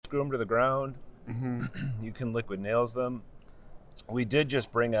screw them to the ground. Mm-hmm. You can liquid nails them. We did just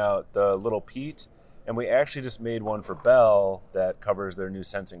bring out the little Pete, and we actually just made one for Bell that covers their new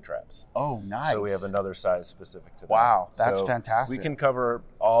sensing traps. Oh, nice. So we have another size specific to that. Wow, that's fantastic. We can cover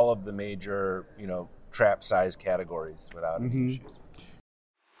all of the major, trap size categories without any issues.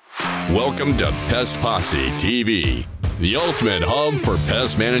 Welcome to Pest Posse TV, the ultimate hub for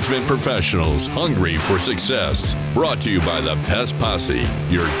pest management professionals hungry for success. Brought to you by the Pest Posse,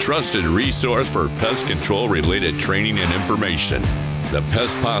 your trusted resource for pest control related training and information. The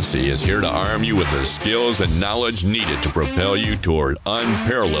Pest Posse is here to arm you with the skills and knowledge needed to propel you toward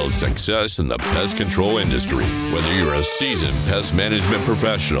unparalleled success in the pest control industry. Whether you're a seasoned pest management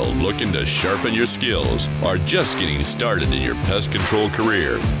professional looking to sharpen your skills or just getting started in your pest control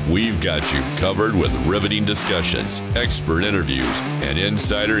career, we've got you covered with riveting discussions, expert interviews, and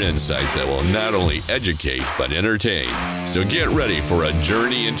insider insights that will not only educate but entertain. So get ready for a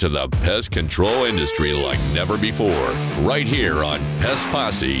journey into the pest control industry like never before, right here on Pest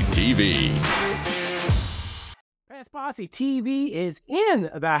Posse TV. Pest Posse TV is in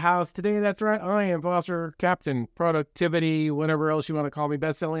the house today. That's right. I am Foster, Captain Productivity, whatever else you want to call me,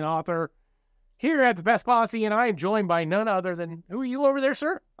 best-selling author, here at the Pest Posse, and I am joined by none other than, who are you over there,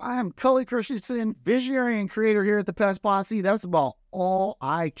 sir? I am Cully Christensen, visionary and creator here at the Pest Posse. That's about all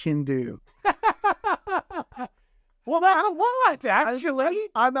I can do. Well, that's a lot, actually.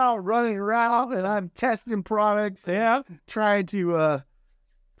 I'm out running around and I'm testing products. Yeah. Trying to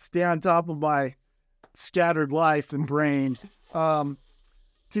stay on top of my scattered life and brain.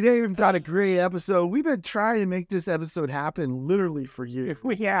 Today we've got a great episode. We've been trying to make this episode happen literally for years.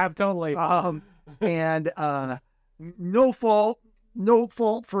 We have, totally. And no fault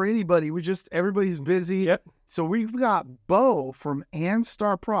for anybody. Everybody's busy. Yep. So we've got Bo from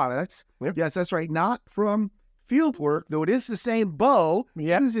Anstar Products. Yep. Yes, that's right. Not from Fieldwork, though it is the same Bo.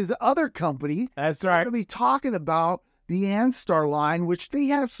 Yep. This is his other company. That's We're right. going to be talking about the Anstar line, which they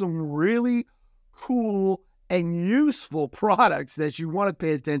have some really cool and useful products that you want to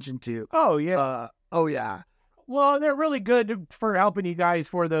pay attention to. Oh, yeah. Yeah. Well, they're really good for helping you guys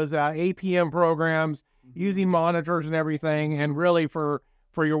for those APM programs, using monitors and everything, and really for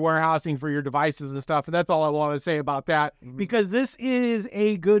your warehousing, for your devices and stuff. And that's all I want to say about that, because this is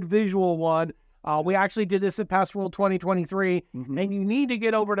a good visual one. We actually did this at Pest World 2023, and you need to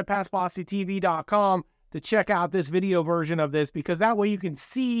get over to PestPosseTV.com to check out this video version of this, because that way you can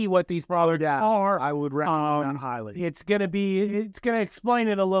see what these products are. I would recommend that highly. It's going to explain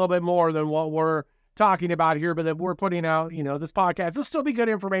it a little bit more than what we're talking about here, but that we're putting out, this podcast. It'll still be good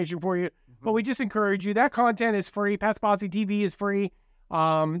information for you, but we just encourage you. That content is free. Pest Posse TV is free.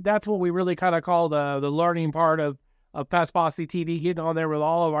 That's what we really kind of call the learning part of Pest Posse TV, getting on there with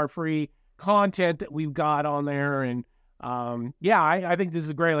all of our free content that we've got on there. And I think this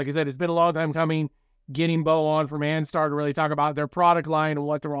is great. Like I said, it's been a long time coming, getting Bo on from Anstar to really talk about their product line and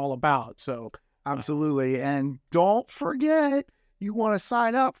what they're all about. So absolutely. And don't forget, you want to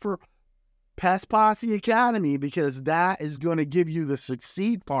sign up for Pest Posse Academy, because that is going to give you the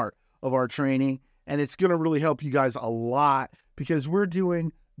succeed part of our training. And it's going to really help you guys a lot, because we're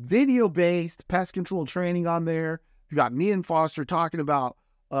doing video-based pest control training on there. You got me and Foster talking about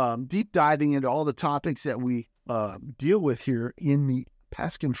deep diving into all the topics that we deal with here in the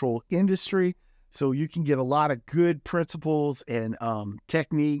pest control industry. So you can get a lot of good principles and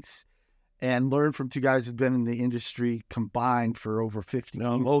techniques and learn from two guys who've been in the industry combined for over 50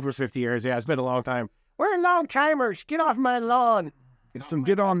 years. Over 50 years. Yeah, it's been a long time. We're long timers. Get off my lawn. So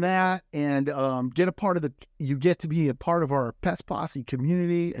get on that and you get to be a part of our Pest Posse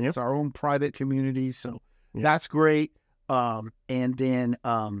community, and it's our own private community. So that's great. And then,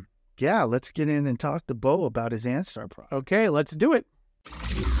 let's get in and talk to Bo about his Anstar product. Okay, let's do it.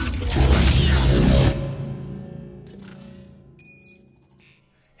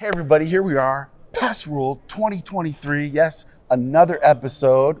 Hey everybody, here we are, Pest World 2023. Yes, another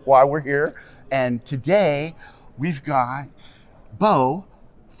episode while we're here. And today we've got Bo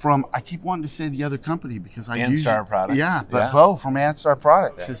from, I keep wanting to say the other company because I use Anstar Products. Yeah, but Bo from Anstar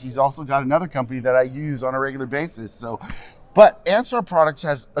Products, because he's also got another company that I use on a regular basis. But Anstar Products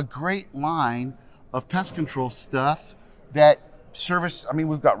has a great line of pest control stuff that service. I mean,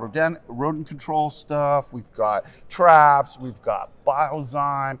 we've got rodent control stuff, we've got traps, we've got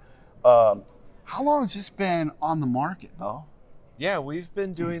Biozyme. How long has this been on the market, Bo? Yeah, we've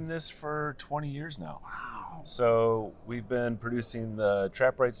been doing this for 20 years now. Wow. So we've been producing the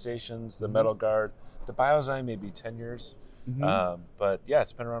trap right stations, the metal guard, the Biozyme maybe 10 years. But yeah,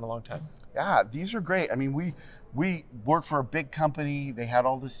 it's been around a long time. Yeah, these are great. I mean, we work for a big company. They had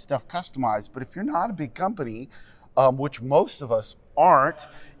all this stuff customized. But if you're not a big company, which most of us aren't,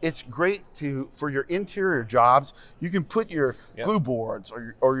 it's great for your interior jobs. You can put your glue boards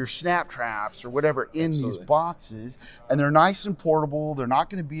or your snap traps or whatever in these boxes, and they're nice and portable. They're not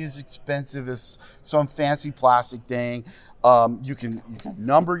going to be as expensive as some fancy plastic thing. You can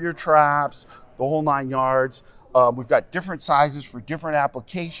number your traps, the whole 9 yards. We've got different sizes for different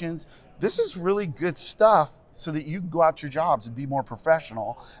applications. This is really good stuff so that you can go out to your jobs and be more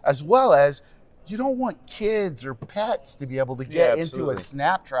professional, as well as you don't want kids or pets to be able to get into a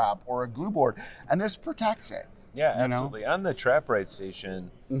snap trap or a glue board, and this protects it. Yeah, absolutely. On the trap right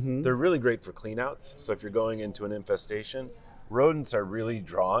station, they're really great for cleanouts. So if you're going into an infestation, rodents are really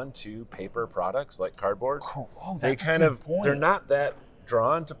drawn to paper products like cardboard. Oh, they that's a good point. They're not that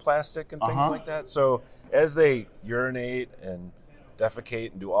drawn to plastic and things like that. So as they urinate and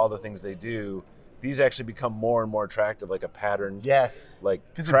defecate and do all the things they do, these actually become more and more attractive, like a pattern. Yes. Like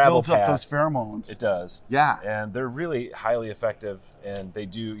because it travel builds path. up those pheromones. It does. Yeah. And they're really highly effective, and they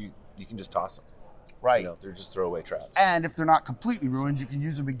do, you can just toss them. Right. They're just throwaway traps. And if they're not completely ruined, you can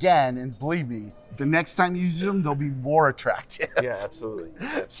use them again, and believe me, the next time you use them, they'll be more attractive. Yeah, absolutely.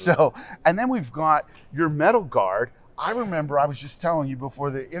 So, and then we've got your metal guard. I remember I was just telling you before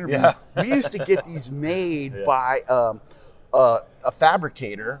the interview, we used to get these made by a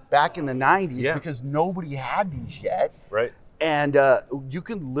fabricator back in the 90s because nobody had these yet. Right. And you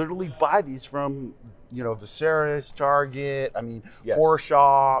can literally buy these from, Viserys, Target,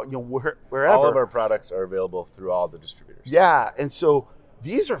 Forshaw, wherever. All of our products are available through all the distributors. Yeah, and so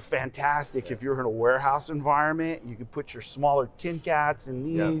these are fantastic if you're in a warehouse environment. You can put your smaller tin cats in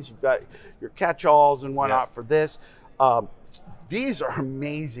these. You've got your catch-alls and whatnot for this. These are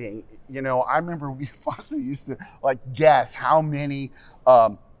amazing. I remember Foster used to guess how many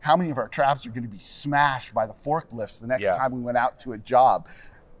of our traps are going to be smashed by the forklifts the next time we went out to a job.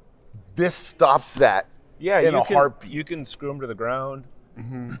 This stops that in a heartbeat. You can screw them to the ground.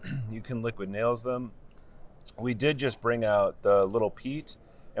 You can liquid nails them. We did just bring out the Little Pete,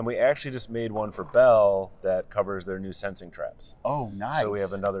 and we actually just made one for Bell that covers their new sensing traps. Oh, nice. So we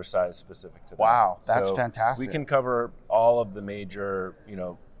have another size specific to that. Wow, that's fantastic. We can cover all of the major,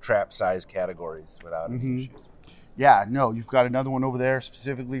 trap size categories without any issues. Yeah, no, you've got another one over there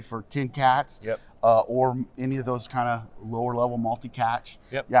specifically for tin cats. Yep. Or any of those kind of lower level multi-catch.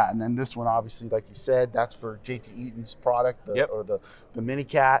 Yep. Yeah, and then this one, obviously, like you said, that's for JT Eaton's product, or the mini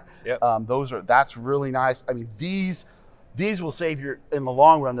cat. Yep. That's really nice. I mean, these will save in the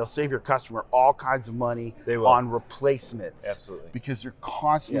long run, they'll save your customer all kinds of money on replacements. Absolutely. Because they're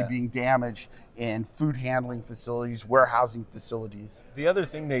constantly being damaged in food handling facilities, warehousing facilities. The other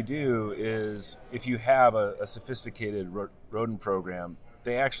thing they do is if you have a sophisticated rodent program,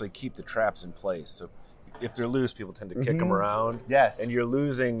 they actually keep the traps in place. So if they're loose, people tend to kick them around. Yes. And you're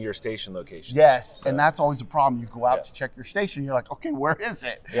losing your station location. Yes, so. And that's always a problem. You go out to check your station, you're like, okay, where is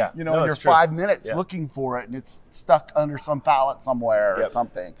it? Yeah. You're 5 minutes looking for it, and it's stuck under some pallet somewhere or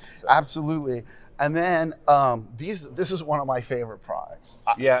something. So. Absolutely. And then this is one of my favorite products.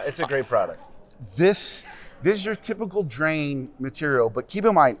 It's a great product. This is your typical drain material, but keep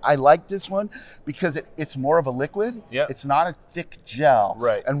in mind, I like this one because it's more of a liquid. Yeah. It's not a thick gel.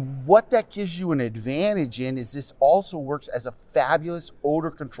 Right. And what that gives you an advantage in is this also works as a fabulous odor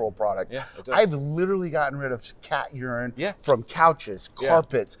control product. Yeah, it does. I've literally gotten rid of cat urine from couches,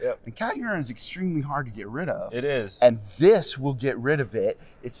 carpets, and cat urine is extremely hard to get rid of. It is. And this will get rid of it.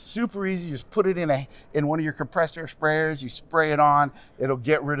 It's super easy. You just put it in one of your compressed air sprayers, you spray it on, it'll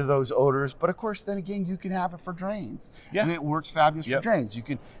get rid of those odors. But of course, then again, you can have it for drains. Yeah. And it works fabulous for drains. You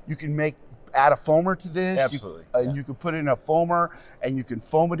can add a foamer to this. Absolutely. You can put in a foamer and you can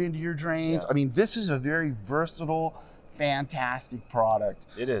foam it into your drains. I mean, this is a very versatile, fantastic product.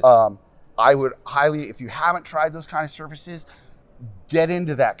 It is. I would highly, if you haven't tried those kind of surfaces, get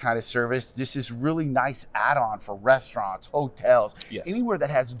into that kind of service. This is really nice add-on for restaurants, hotels, anywhere that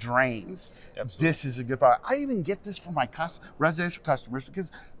has drains. Absolutely. This is a good product. I even get this for my residential customers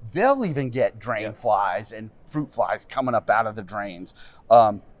because they'll even get drain flies and fruit flies coming up out of the drains.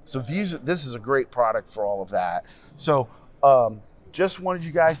 So this is a great product for all of that. So just wanted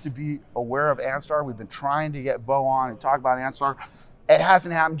you guys to be aware of Anstar. We've been trying to get Bo on and talk about Anstar. It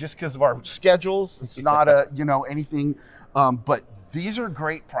hasn't happened just because of our schedules. It's not anything, but these are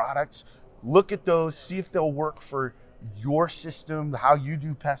great products. Look at those, see if they'll work for your system, how you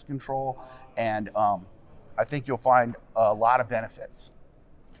do pest control, and I think you'll find a lot of benefits.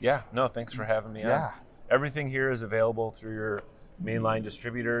 Yeah, no, thanks for having me on. Everything here is available through your mainline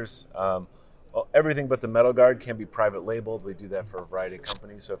distributors. Everything but the metal guard can be private labeled. We do that for a variety of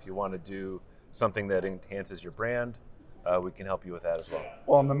companies. So if you want to do something that enhances your brand, we can help you with that as well.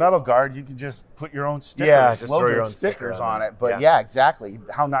 Well, in the metal guard, you can just put your own stickers, just throw logo your own sticker stickers on on there. it. But yeah, exactly.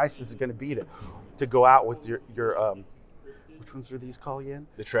 How nice is it going to be to go out with your which ones are these called again?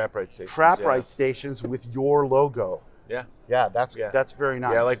 The trap right stations. Trap right stations with your logo. Yeah. Yeah, that's very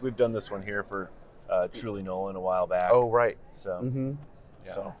nice. Yeah, like we've done this one here for Truly Nolan a while back. Oh, right. So,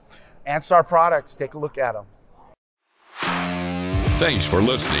 So, Anstar products, take a look at them. Thanks for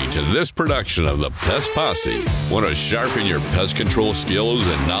listening to this production of the Pest Posse. Want to sharpen your pest control skills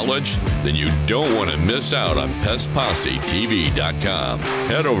and knowledge? Then you don't want to miss out on PestPosseTV.com.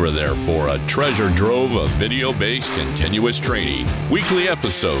 Head over there for a treasure trove of video-based continuous training, weekly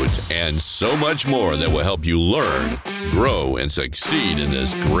episodes, and so much more that will help you learn, grow, and succeed in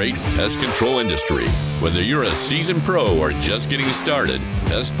this great pest control industry. Whether you're a seasoned pro or just getting started,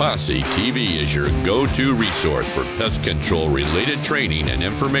 Pest Posse TV is your go-to resource for pest control related training and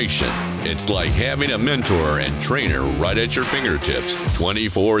information. It's like having a mentor and trainer right at your fingertips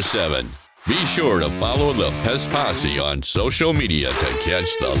 24/7. Be sure to follow the Pest Posse on social media to catch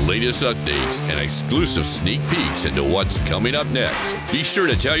the latest updates and exclusive sneak peeks into what's coming up next. Be sure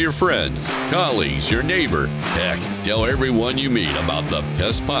to tell your friends, colleagues, your neighbor, heck, tell everyone you meet about the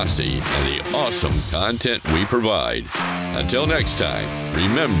Pest Posse and the awesome content we provide. Until next time,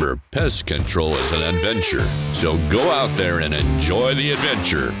 remember, pest control is an adventure, so go out there and enjoy the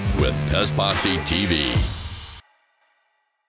adventure with Pest Posse TV.